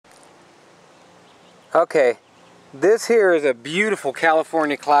Okay, this here is a beautiful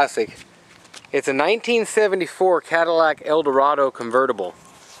California classic. It's a 1974 Cadillac Eldorado convertible.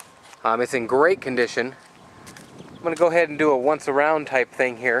 It's in great condition. I'm going to go ahead and do a once around type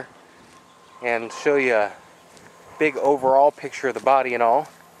thing here and show you a big overall picture of the body and all.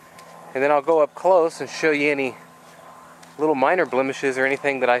 And then I'll go up close and show you any little minor blemishes or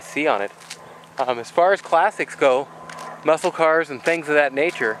anything that I see on it. As far as classics go, muscle cars and things of that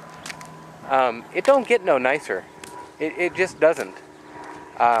nature, it don't get no nicer. It just doesn't.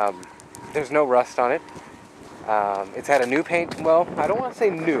 There's no rust on it. It's had a new paint. Well, I don't want to say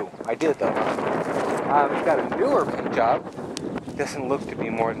new. I did though. It's got a newer paint job. It doesn't look to be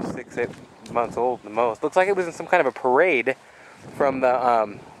more than 6-8 months old the most. Looks like it was in some kind of a parade from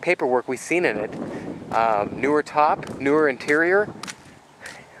the paperwork we've seen in it. Newer top, newer interior.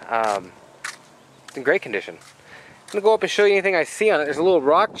 It's in great condition. I'm going to go up and show you anything I see on it. There's a little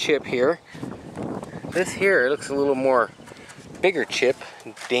rock chip here. This here looks a little more bigger chip.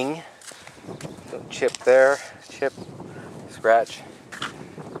 Ding. Little chip there. Chip. Scratch.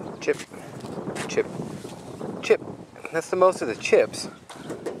 Chip. Chip. Chip. That's the most of the chips.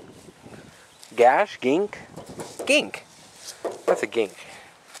 Gash. Gink. Gink. That's a gink.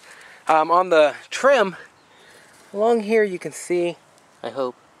 On the trim, along here you can see, I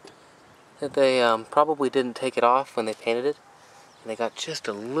hope, that they probably didn't take it off when they painted it. And they got just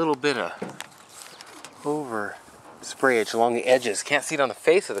a little bit of over sprayage along the edges. Can't see it on the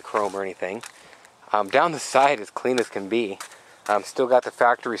face of the chrome or anything. Down the side as clean as can be. Still got the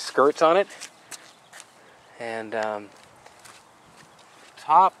factory skirts on it. And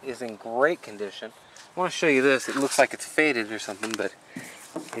top is in great condition. I want to show you this. It looks like it's faded or something, but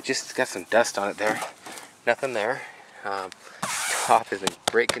it just got some dust on it there. Nothing there. Top is in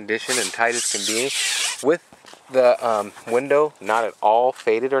great condition and tight as can be. With the window not at all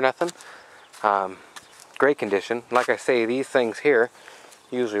faded or nothing. Great condition. Like I say, these things here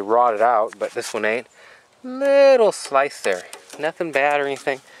usually rotted out, but this one ain't. Little slice there. Nothing bad or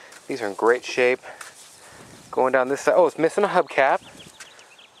anything. These are in great shape. Going down this side. Oh, it's missing a hubcap.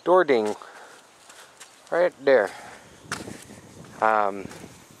 Door ding. Right there.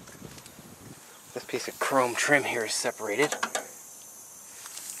 This piece of chrome trim here is separated.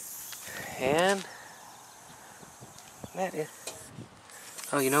 And that is...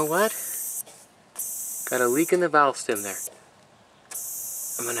 Oh, you know what? Got a leak in the valve stem there.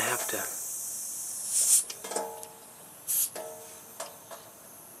 I'm gonna have to...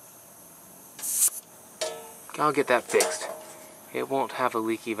 I'll get that fixed. It won't have a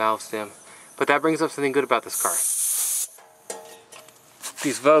leaky valve stem. But that brings up something good about this car.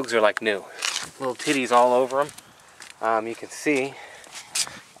 These Vogues are like new. Little titties all over them. You can see,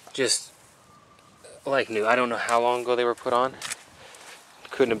 just like new. I don't know how long ago they were put on.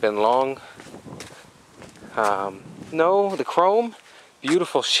 Couldn't have been long. No, the chrome,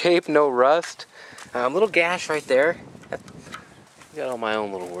 beautiful shape, no rust. Little gash right there. Got all my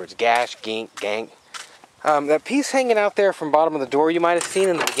own little words. Gash, gink, gank. That piece hanging out there from bottom of the door you might have seen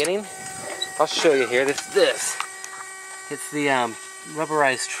in the beginning. I'll show you here. It's the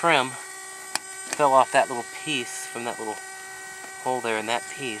rubberized trim. Fell off that little piece from that little hole there in that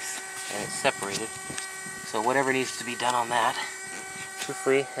piece, and it's separated. So whatever needs to be done on that.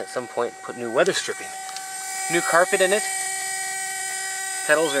 Truthfully, at some point, put new weather stripping. New carpet in it.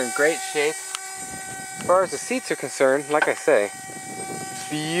 Pedals are in great shape. As far as the seats are concerned, like I say,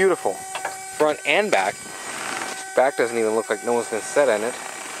 beautiful. Front and back. Back doesn't even look like no one's been set in it.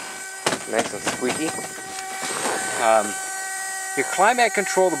 Nice and squeaky. Your climate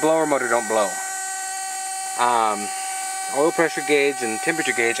control, the blower motor don't blow. Oil pressure gauge and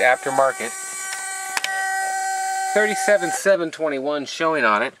temperature gauge aftermarket. 37,721 showing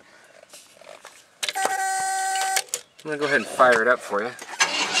on it. I'm gonna go ahead and fire it up for you.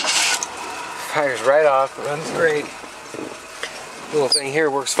 Fires right off, it runs great. Little thing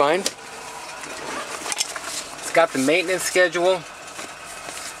here works fine. It's got the maintenance schedule,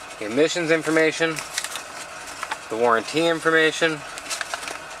 the emissions information, the warranty information,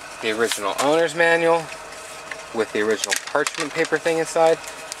 the original owner's manual with the original parchment paper thing inside.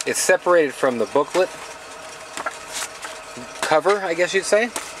 It's separated from the booklet cover, I guess you'd say,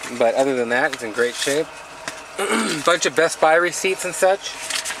 but other than that, it's in great shape. Bunch of Best Buy receipts and such.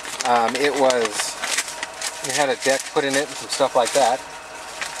 It had a deck put in it and some stuff like that.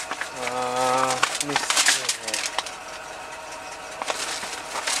 Let me see here.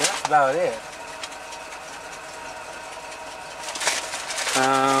 That's about it.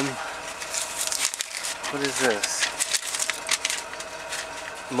 What is this?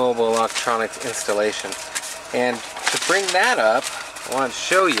 Mobile electronics installation. And to bring that up, I want to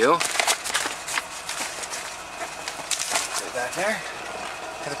show you it back there.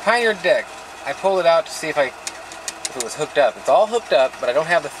 It's a Pioneer deck. I pulled it out to see if it was hooked up. It's all hooked up, but I don't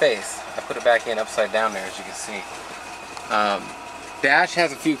have the face. I put it back in upside down there, as you can see. Dash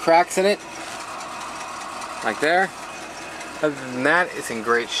has a few cracks in it, like there. Other than that, it's in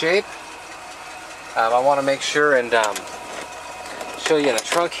great shape. I want to make sure and show you in the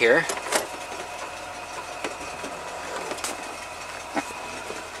trunk here.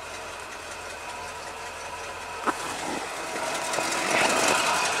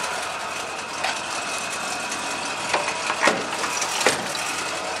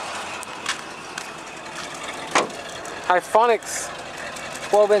 Hyphonics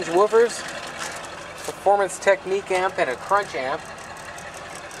 12-inch woofers, performance technique amp, and a crunch amp.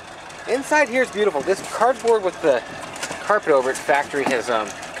 Inside here is beautiful. This cardboard with the carpet over it, factory, has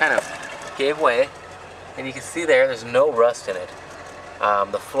kind of gave way, and you can see there's no rust in it.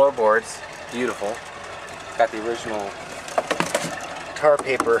 The floorboard's beautiful. Got the original tar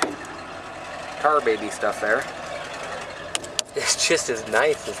paper, tar baby stuff there. It's just as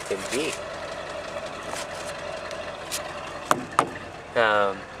nice as can be.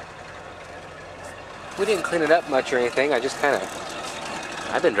 We didn't clean it up much or anything. I've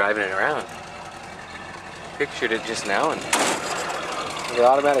been driving it around. Pictured it just now, and the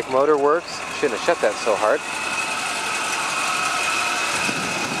automatic motor works. Shouldn't have shut that so hard.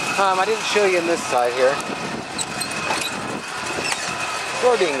 I didn't show you in this side here.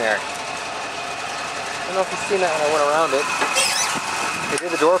 Door being there. I don't know if you've seen that when I went around it. They did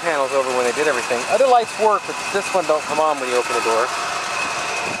the door panels over when they did everything. Other lights work, but this one don't come on when you open the door.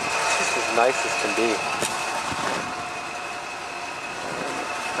 Nice as can be.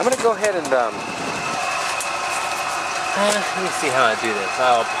 I'm going to go ahead and let me see how I do this.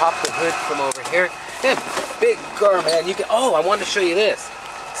 I'll pop the hood from over here. Yeah, big car, man. You can. Oh, I wanted to show you this.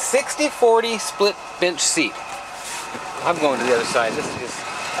 60/40 split bench seat. I'm going to the other side. This is just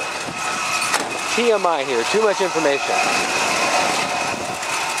TMI here. Too much information.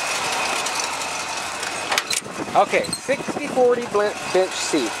 Okay, 60/40 bench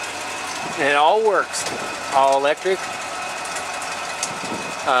seat. And it all works. All electric.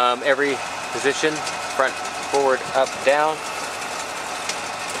 Every position. Front, forward, up, down.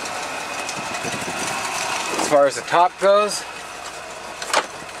 As far as the top goes,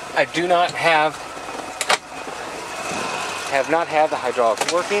 I do not have not had the hydraulics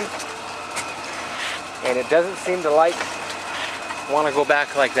working. And it doesn't seem to want to go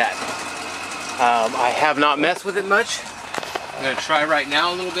back like that. I have not messed with it much. I'm going to try right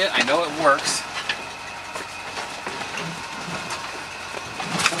now a little bit. I know it works.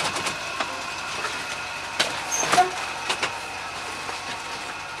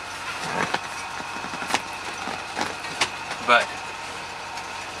 But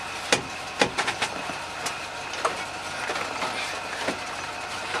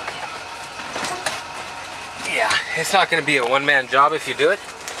yeah, it's not going to be a one-man job if you do it,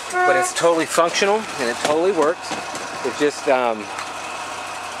 but it's totally functional and it totally works. It just is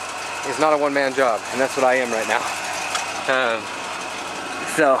not a one-man job, and that's what I am right now.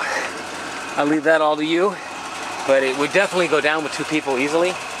 So I'll leave that all to you, but it would definitely go down with two people easily.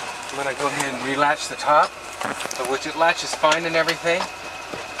 I'm gonna go ahead and relatch the top, of which it latches fine and everything.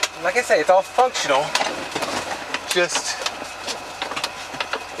 Like I say, it's all functional, just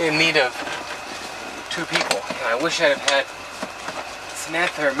in need of two people. And I wish I'd have had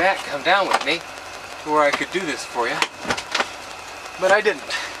Samantha or Matt come down with me, where I could do this for you, but I didn't.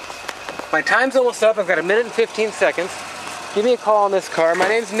 My time's almost up. I've got 1 minute and 15 seconds. Give me a call on this car. My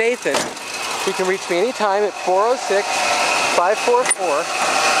name's Nathan. You can reach me anytime at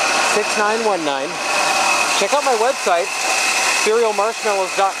 406-544-6919. Check out my website,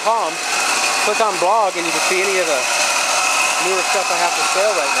 cerealmarshmallows.com. Click on blog and you can see any of the newer stuff I have for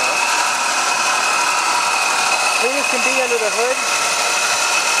sale right now. Clean as can be under the hood.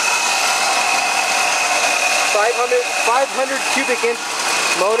 500 cubic inch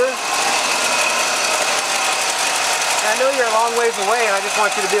motor. And I know you're a long ways away, and I just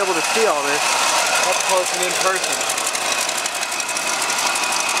want you to be able to see all this up close and in person.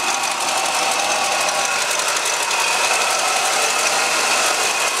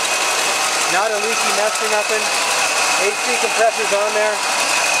 Not a leaky mess or nothing. AC compressors on there.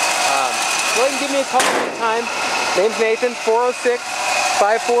 Go ahead and give me a call anytime. Name's Nathan,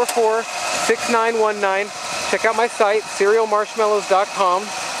 406-544-6919. Check out my site, cerealmarshmallows.com.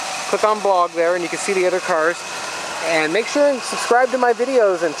 Click on blog there and you can see the other cars. And make sure and subscribe to my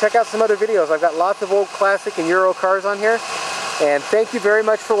videos and check out some other videos. I've got lots of old classic and Euro cars on here. And thank you very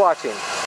much for watching.